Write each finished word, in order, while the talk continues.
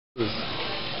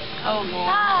Oh boy.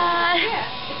 Hi!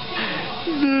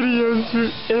 Videos for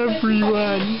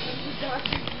everyone.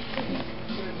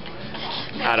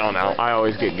 I don't know. I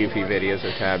always get goofy videos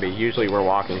of Tabby. Usually we're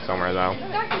walking somewhere though.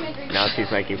 Now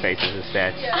she's making faces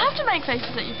instead. I have to make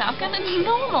faces at you, Falcon. It's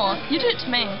normal. You do it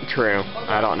to me. True.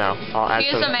 I don't know. I'll add He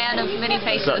is a man of many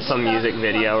faces. some music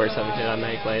video or something I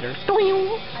make later.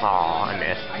 Aw, I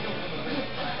missed.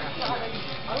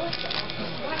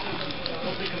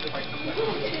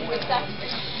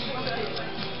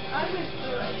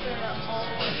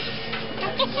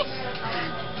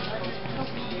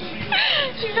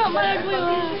 You got my ugly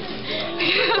laugh.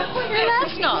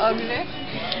 That's not ugly.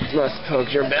 Must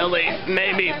poke your belly.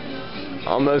 Maybe.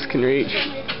 Almost can reach.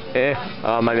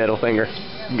 Oh, my middle finger.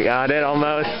 Got it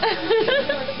almost.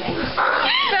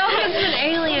 Falcon's an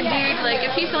alien, dude. Like,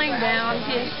 if he's laying down,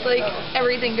 he's like,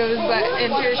 everything goes back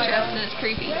into his chest and it's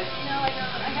creepy.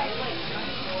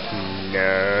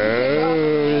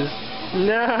 Nose.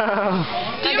 No.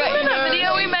 Do you remember that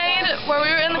video we made where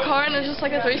we were in the car and it was just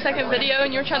like a 3-second video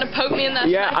and you were trying to poke me in that?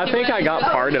 Yeah, I think I got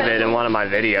part of it in one of my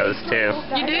videos too.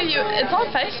 You do? It's on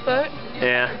Facebook.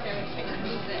 Yeah.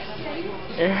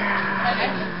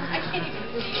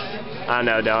 I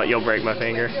know, don't. You'll break my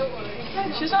finger.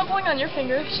 She's not pulling on your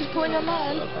finger. She's pulling on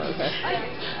mine. Okay.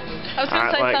 I was going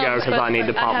to say let go because I need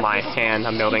to pop my to... hand.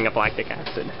 I'm building up lactic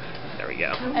acid. There we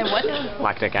go. Hey, what?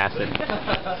 Lactic acid.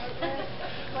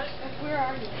 Where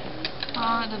are you?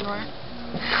 Oh, it didn't work.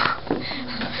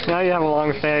 Now you have a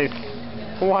long face.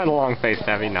 Why the long face,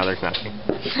 Tabby? No, there's nothing.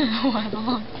 Why the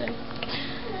long face?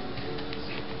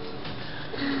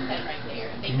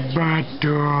 Bad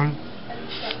dog.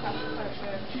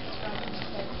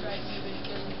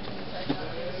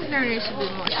 There needs to be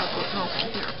more chocolate milk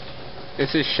in here.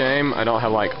 It's a shame I don't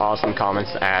have like awesome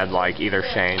comments to add like either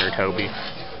Shane or Toby.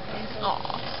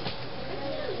 Aww.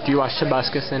 Do you watch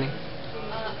Tabuscus any?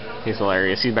 He's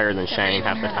hilarious. He's better than Shane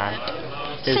half the time.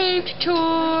 Safety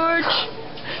torch!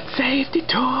 Safety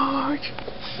torch!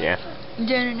 Yeah.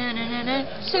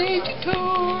 Safety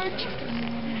torch!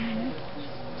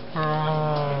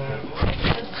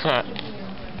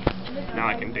 Now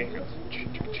I can dance.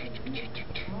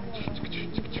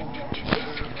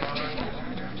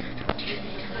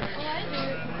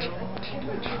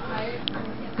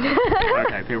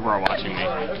 Okay, people are watching me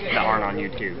that aren't on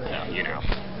YouTube, so, you know,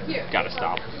 gotta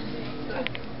stop.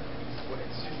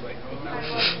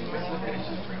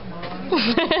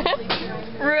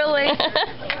 Really?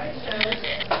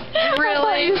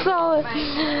 Really? You saw it.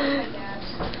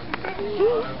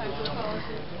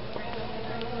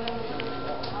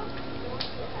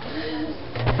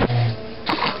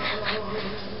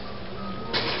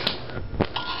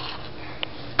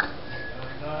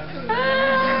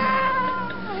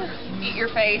 Eat your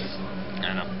face.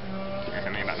 I know. You're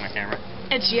something about my camera.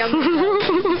 It's yummy.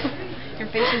 Your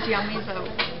face is yummy though.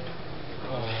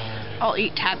 I'll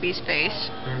eat Tabby's face.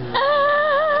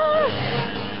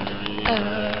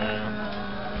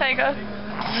 There you go.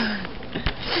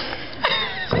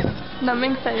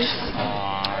 Numbing face.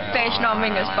 Face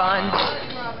numbing is fun.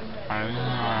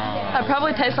 It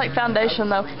probably tastes like foundation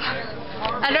though.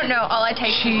 I don't know. All I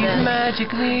taste is this.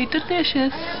 Magically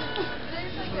delicious.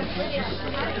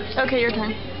 Okay, your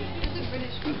turn.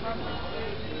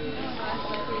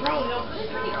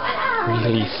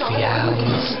 Release the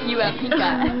owls. You have pink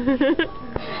eye.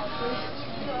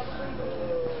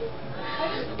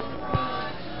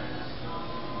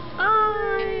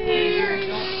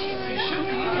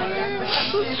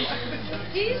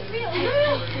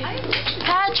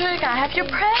 Patrick, I have your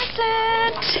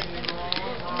present.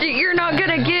 You're not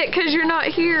gonna get because you're not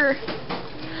here.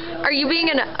 Are you being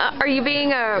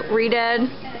a re-dead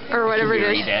or whatever it is?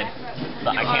 Re-dead,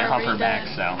 but I can't help her back,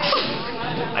 so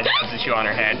I just have to chew on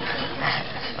her head.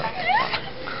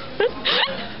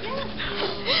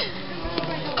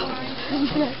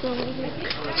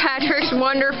 Patrick's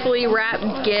wonderfully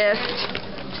wrapped gift.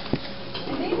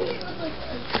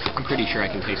 I'm pretty sure I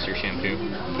can taste your shampoo.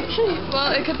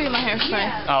 Well, it could be my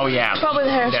hairspray. Oh yeah, Probably the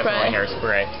hairspray. definitely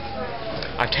hairspray.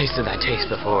 I've tasted that taste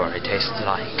before. It tastes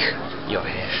like your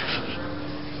hair.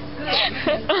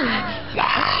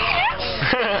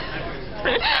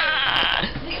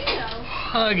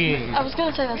 Hugging. I was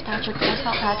gonna say that's Patrick, but that's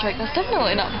not Patrick. That's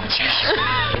definitely not Patrick.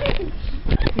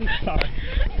 Sorry.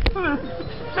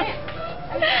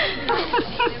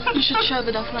 You should show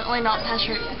the definitely not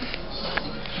Patrick.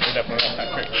 Definitely not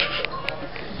Patrick.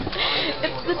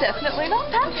 It's the definitely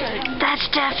not Patrick. That's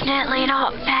definitely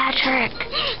not Patrick.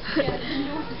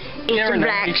 You never know.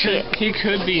 black He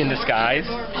could be in disguise.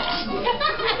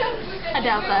 I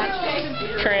doubt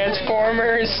that.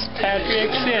 Transformers,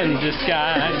 Patrick's in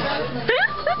disguise.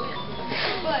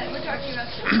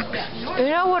 You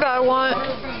know what I want?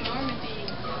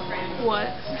 What?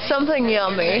 Something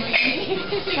yummy.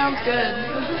 Sounds good.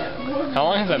 How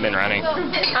long has that been running?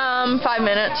 5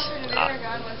 minutes.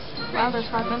 Wow, there's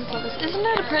 5 minutes of this. Isn't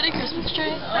that a pretty Christmas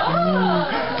tree?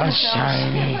 How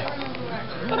shiny.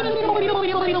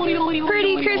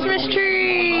 Pretty Christmas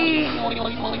tree. I'm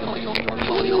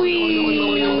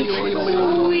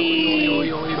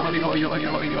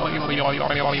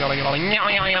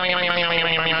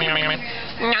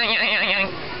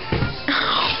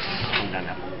done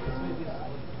now.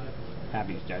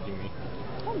 Abby's judging me.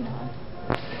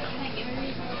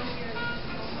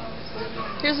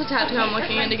 Here's a tattoo I'm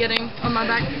looking into getting on my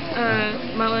back,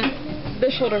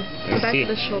 this shoulder, the back of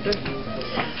this shoulder.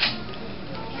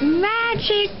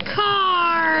 Magic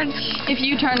cards. If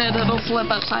you turn it, it'll flip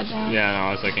upside down. Yeah, no,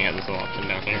 I was looking at this little option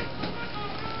down here.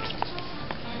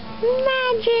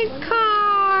 Magic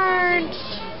cards.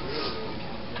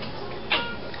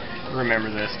 Remember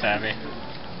this, Tabby?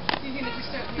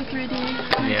 The 3D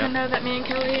Yeah. Nintendo that me and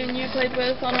Kelly and you played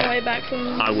with on our way back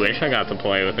from... I wish I got to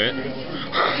play with it.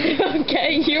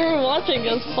 Okay, you were watching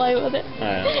us play with it.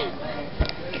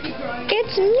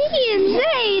 It's me and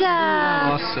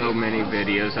Zeta. Oh, so many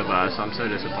videos of us. I'm so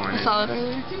disappointed. I saw it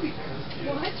earlier.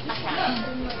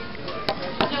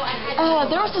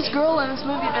 There was this girl in this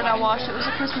movie that I watched. It was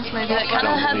a Christmas movie that kind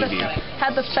of had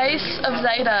the face of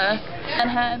Zeta and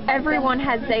had... Everyone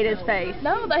has Zeta's face.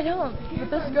 No, they don't. But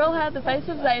this girl had the face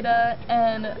of Zeta,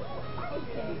 and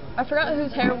I forgot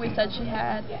whose hair we said she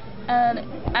had, and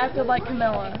acted like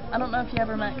Camilla. I don't know if you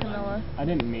ever met Camilla. I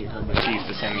didn't meet her, but she used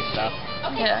to send me stuff.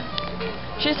 Yeah.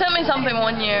 She sent me something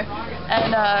one year,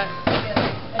 and I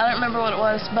don't remember what it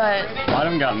was, but...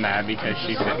 Autumn got mad because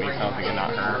she sent me something and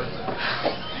not her.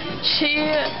 She,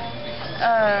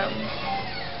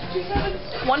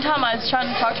 one time I was trying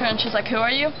to talk to her, and she's like, "Who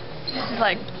are you?" She's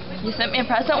like, "You sent me a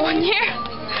present one year?"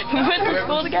 We went to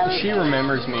school together. She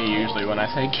remembers me usually when I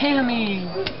say, Cammy.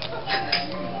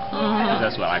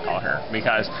 That's what I call her,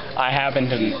 because I happened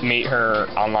to meet her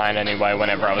online anyway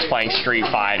whenever I was playing Street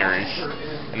Fighters.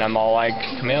 And I'm all like,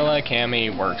 Camilla, Cammy,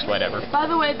 works, whatever. By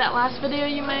the way, that last video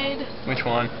you made, Which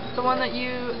one? the one that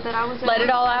I was in, Let it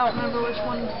all I out. don't remember which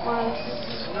one it was.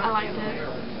 I liked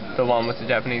it. The one with the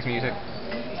Japanese music?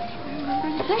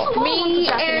 There's a lot Me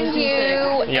of Japanese and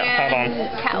music. you Yeah, hold on. and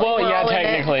Callie Well, were yeah, all in it.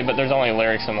 technically, but there's only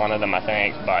lyrics in one of them, I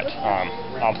think. But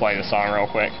I'll play the song real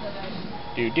quick.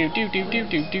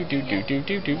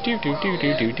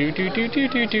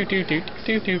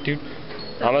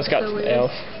 Almost got So weird.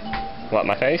 else. What,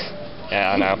 my face?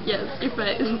 Yeah, I know. Yes, your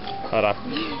face. Hold on.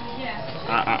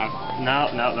 No,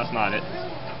 that's not it.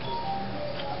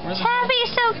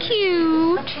 Tabby's so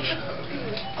cute.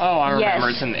 Oh, I remember.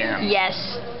 Yes. It's in the air.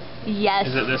 Yes. Yes.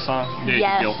 Is it this song? Dude,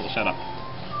 Yes. beautiful. Shut up.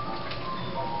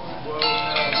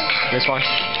 This one?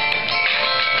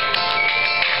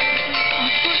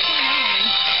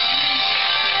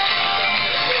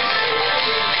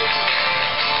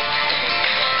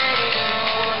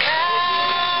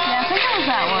 Yeah, I think it was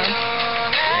that one.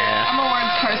 Yeah. I'm a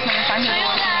words person. If I hear the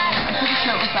word, I'm pretty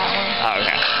sure it was that one. Oh,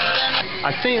 okay. I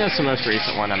think that's the most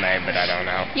recent one I made, but I don't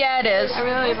know. Yeah, it is. I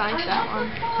really like that one.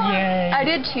 Yay. I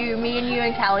did too. Me and you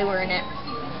and Callie were in it.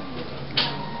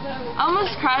 I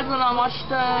almost cried when I watched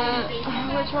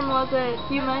which one was it?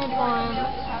 You made one.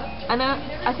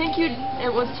 I think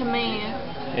it was to me.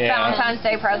 Yeah. Valentine's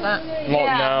Day present. Well,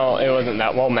 Yeah. no, it wasn't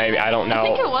that. Well, maybe. I don't I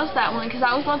think it know. was that one because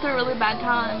I was going through a really bad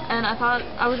time and I thought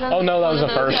I was in Oh, no, that was one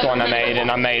the of those first one I things. made,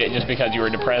 and I made it just because you were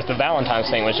depressed. The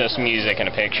Valentine's thing was just music and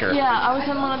a picture. Yeah, I was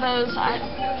in one of those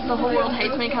the whole world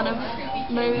hates me kind of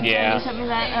moods. Yeah. And you sent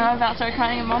me that and I about started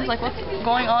crying and Mom's like, "What's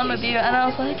going on with you?" And I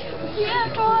was like, "You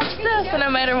have to watch this." And I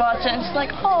made her watch it and she's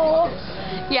like, "Oh."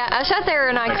 Yeah, I sat there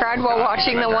and I cried while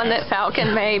watching the one that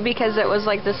Falcon made because it was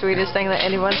like the sweetest thing that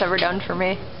anyone's ever done for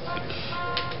me.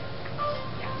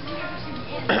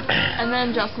 And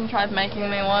then Justin tried making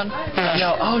me one.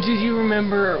 No, oh, did you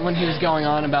remember when he was going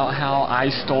on about how I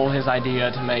stole his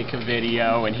idea to make a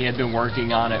video and he had been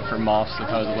working on it for months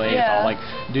supposedly? It's Yeah. all like,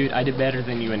 dude, I did better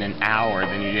than you in an hour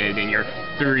than you did in your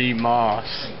 3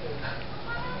 months.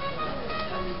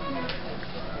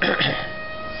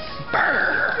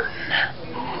 Burn.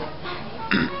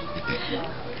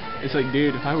 It's like,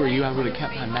 dude, if I were you, I would have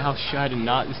kept my mouth shut and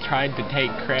not just tried to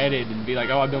take credit and be like,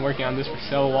 oh, I've been working on this for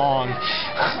so long.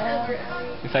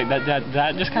 It's like,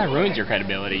 that just kind of ruins your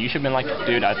credibility. You should have been like,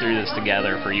 dude, I threw this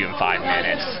together for you in 5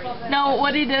 minutes. No,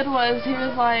 what he did was he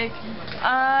was like,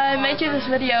 "I made you this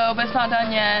video, but it's not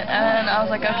done yet." And I was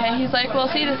like, "Okay." He's like, "Well,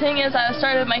 see, the thing is, I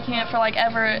started making it for like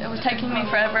ever. It was taking me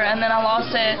forever, and then I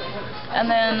lost it." And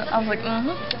then I was like,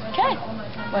 "Okay."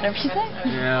 Whatever you say.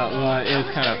 Yeah, well, it was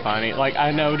kind of funny. Like,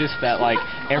 I noticed that, like,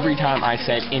 every time I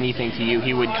said anything to you,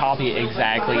 he would copy it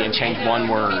exactly and change one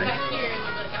word.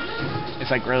 It's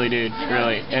like, really, dude,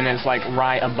 really. And it's like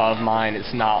right above mine.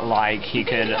 It's not like he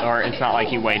could, or it's not like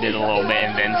he waited a little bit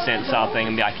and then sent something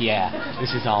and be like, yeah,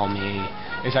 this is all me.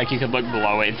 It's like you could look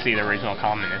below it and see the original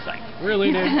comment. It's like, really,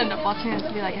 dude? You end up watching it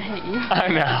and be like, I hate you. I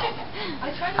know.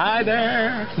 Hi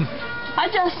there. Hi,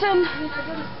 Justin.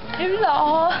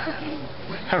 Hello.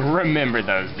 Remember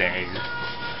those days.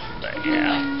 But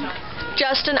yeah.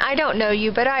 Justin, I don't know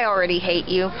you, but I already hate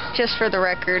you, just for the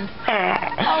record.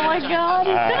 Oh my god,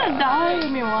 he's gonna die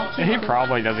when he watches He it.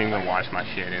 probably doesn't even watch my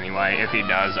shit anyway. If he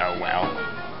does, oh well.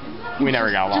 We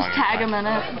never got along. Just tag him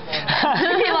anyway. in it.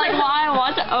 He'd be like, why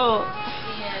watch it? Oh.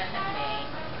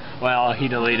 Well, he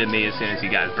deleted me as soon as you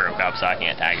guys broke up, so I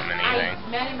can't tag him in anything.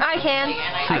 I can.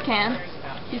 I can.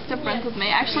 He's still friends with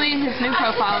me. Actually, his new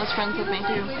profile is friends with me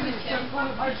too.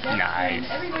 Nice.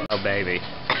 Oh baby,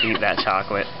 eat that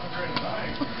chocolate.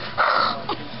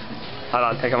 Hold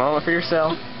on, take a moment for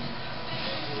yourself.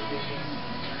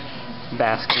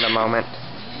 Bask in the moment.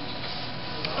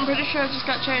 I'm pretty sure I just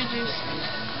got cherry juice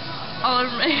all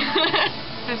over me.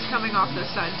 It's coming off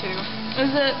this side, too.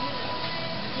 Is it?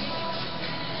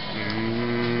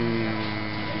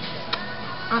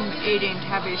 I'm eating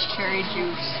Tabby's cherry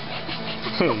juice.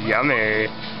 Yummy.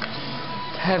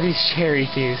 Tabby's cherry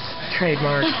juice.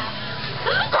 Trademark.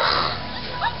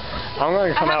 I'm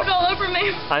going to come I have out. it all over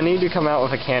me. I need to come out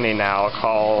with a candy now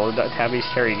called Tabby's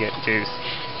cherry juice.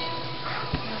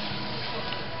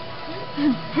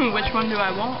 Which one do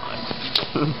I want?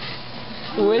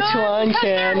 Which one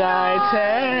can I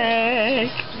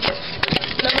take?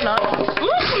 No, not.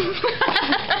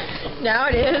 Now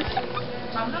it is.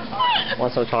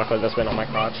 Want some chocolate that's been on my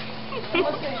crotch?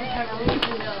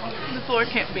 The floor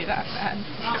can't be that bad.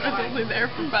 It was only there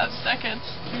for about seconds.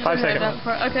 5 seconds.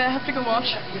 Okay, I have to go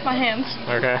wash my hands.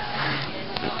 Okay.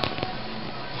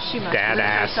 She must Dad rid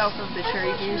ass. herself of the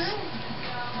cherry juice.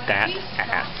 That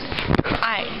ass.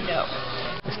 I know.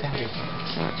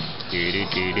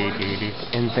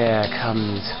 And there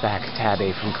comes back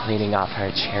Tabby from cleaning off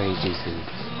her cherry juices.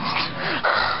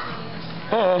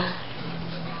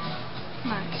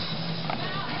 Nice.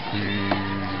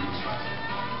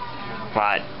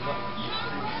 What?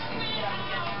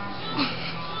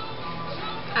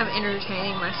 I'm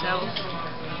entertaining myself.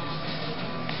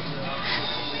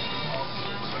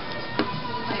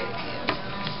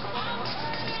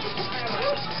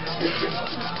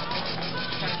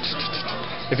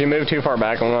 If you move too far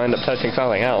back, I'm going to end up touching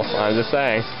something else. I'm just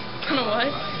saying. Gonna what?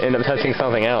 End up touching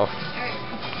something else.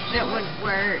 It wouldn't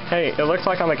work. Hey, it looks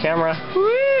like on the camera.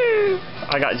 Woo!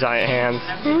 I got giant hands.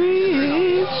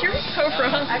 Woo! You're so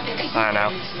rough. I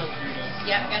know.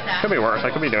 Could be worse.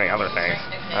 I could be doing other things.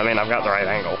 I mean, I've got the right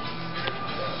angle.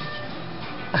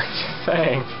 I'm just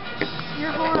saying.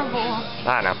 You're horrible.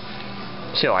 I know.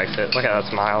 She likes it. Look at that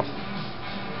smile.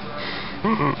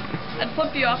 I'd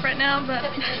flip you off right now, but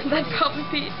that'd probably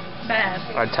be bad.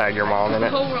 I'd tag your mom in The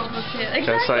it. whole world would see it.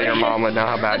 Exactly. Just so your mom would know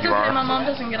how bad That's you okay, are. my mom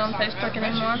doesn't get on Facebook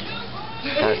anymore.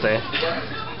 I see.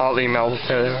 I'll email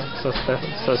to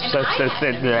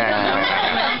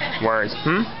words.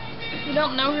 You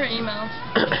don't know her email.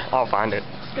 I'll find it.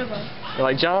 Good luck. You're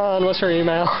like, John, what's her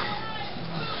email?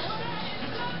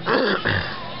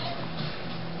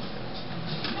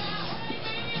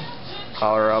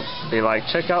 Call her up. Be like,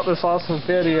 check out this awesome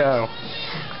video.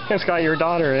 It's got your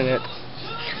daughter in it.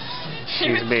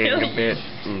 She's being a bit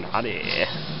naughty.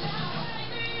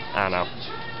 I don't know.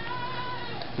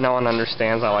 No one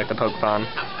understands. I like to poke fun.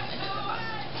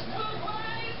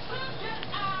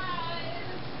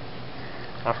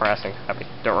 I'm harassing Happy.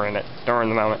 Don't ruin it. Don't ruin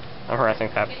the moment. I'm harassing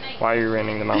Happy. Why are you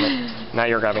ruining the moment? Now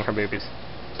you're grabbing her boobies.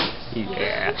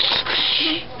 Yeah.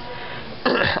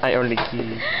 I only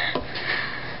key.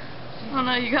 Oh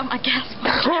no, you got my gas on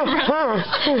camera.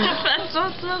 That's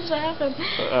what's supposed to happen.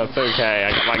 That's okay.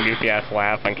 I got my goofy ass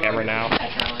laugh on camera now.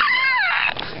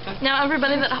 Now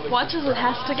everybody that watches it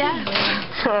has to gas.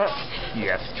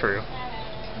 Yes, true.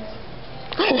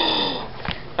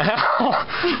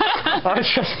 I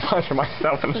was just punching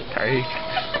myself in the face.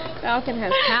 Falcon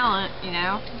has talent, you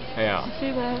know. Yeah.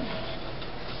 See that?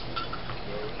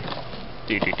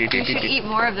 You should eat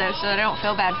more of those so I don't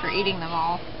feel bad for eating them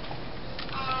all.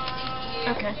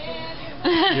 Okay.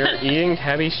 You're eating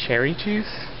Tabby's cherry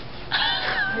juice?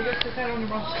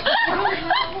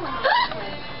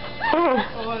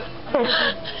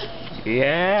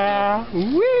 Yeah.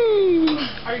 Woo!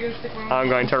 I'm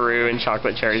going to ruin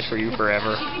chocolate cherries for you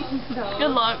forever.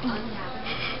 Good luck.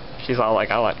 She's all like,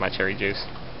 I like my cherry juice.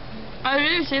 I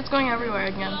really see it's going everywhere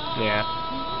again. Yeah.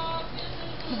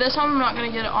 This time I'm not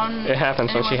gonna get it on. It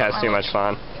happens when she has too much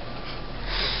fun.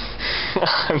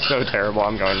 I'm so terrible.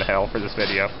 I'm going to hell for this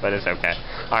video, but it's okay.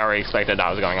 I already expected I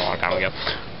was going a long time ago.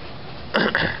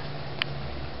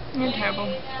 You're terrible.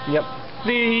 Yep.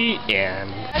 The end.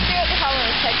 Let's see what the color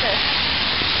is. Take this.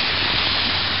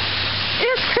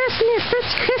 It's Christmas.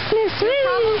 It's Christmas. The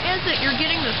problem is that you're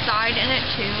getting the side in it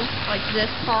too, like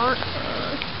this part.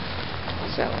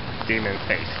 So, demon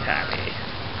face tabby.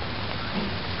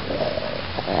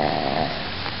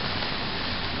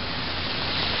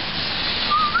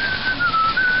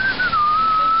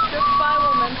 Stripped by a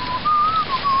woman.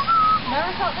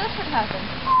 Never thought this would happen.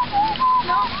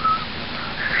 No.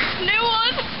 New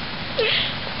one.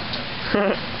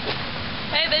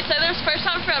 Hey, they say there's first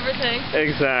time for everything.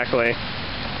 Exactly.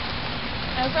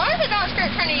 As long as I don't start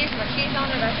trying to use my cheese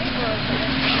on it, I think we're okay.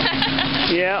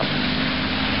 Yep.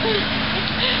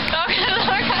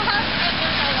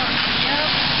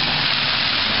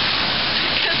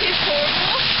 Because he's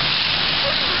horrible.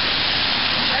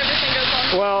 Everything goes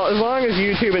on. Well, as long as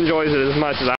YouTube enjoys it as much as